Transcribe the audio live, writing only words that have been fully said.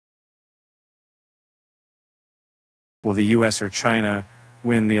Will the US or China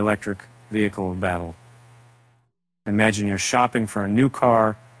win the electric vehicle battle? Imagine you're shopping for a new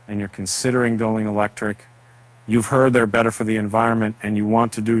car and you're considering going electric. You've heard they're better for the environment and you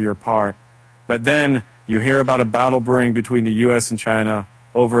want to do your part. But then you hear about a battle brewing between the US and China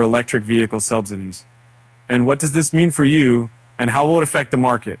over electric vehicle subsidies. And what does this mean for you and how will it affect the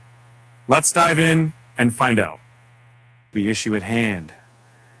market? Let's dive in and find out. The issue at hand.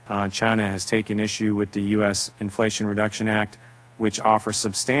 China has taken issue with the U.S. Inflation Reduction Act, which offers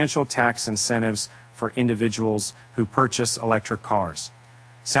substantial tax incentives for individuals who purchase electric cars.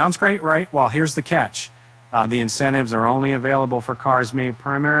 Sounds great, right? Well, here's the catch. The incentives are only available for cars made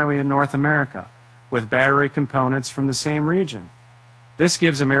primarily in North America, with battery components from the same region. This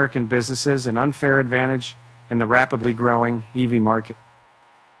gives American businesses an unfair advantage in the rapidly growing EV market.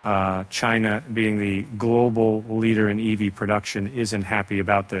 China, being the global leader in EV production, isn't happy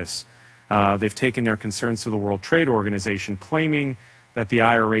about this. They've taken their concerns to the World Trade Organization, claiming that the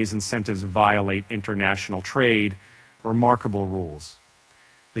IRA's incentives violate international trade, remarkable rules.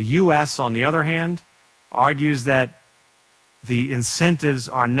 The U.S., on the other hand, argues that the incentives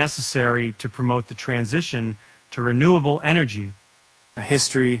are necessary to promote the transition to renewable energy. A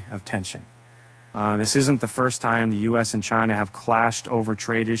history of tension. This isn't the first time the U.S. and China have clashed over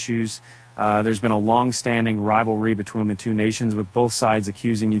trade issues. There's been a long-standing rivalry between the two nations, with both sides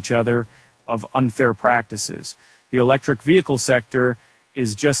accusing each other of unfair practices. The electric vehicle sector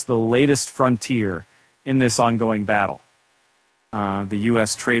is just the latest frontier in this ongoing battle. The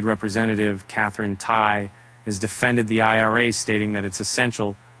U.S. Trade Representative, Catherine Tai, has defended the IRA, stating that it's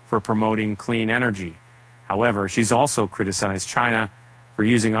essential for promoting clean energy. However, she's also criticized China for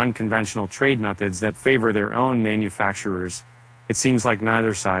using unconventional trade methods that favor their own manufacturers. It seems like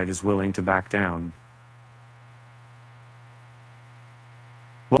neither side is willing to back down.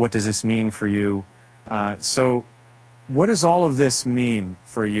 What does this mean for you? So what does all of this mean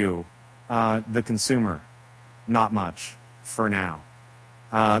for you, the consumer? Not much for now.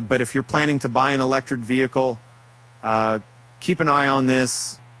 But if you're planning to buy an electric vehicle, keep an eye on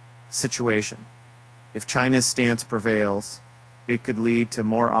this situation. If China's stance prevails, it could lead to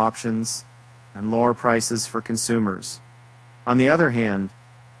more options and lower prices for consumers. On the other hand,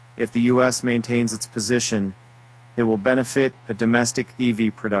 if the U.S. maintains its position, it will benefit the domestic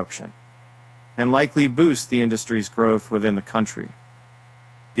EV production and likely boost the industry's growth within the country.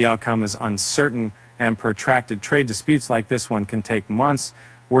 The outcome is uncertain, and protracted trade disputes like this one can take months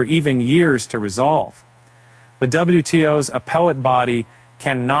or even years to resolve. The WTO's appellate body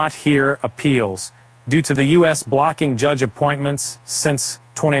cannot hear appeals due to the U.S. blocking judge appointments since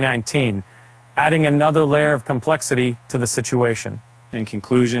 2019, adding another layer of complexity to the situation. In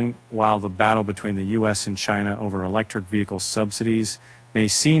conclusion, while the battle between the U.S. and China over electric vehicle subsidies may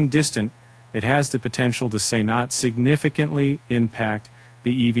seem distant, it has the potential to, say not, significantly impact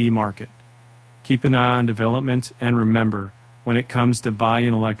the EV market. Keep an eye on development, and remember, when it comes to buying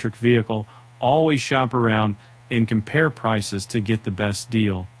an electric vehicle, always shop around and compare prices to get the best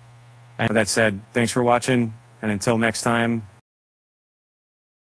deal. And that said, thanks for watching, and until next time,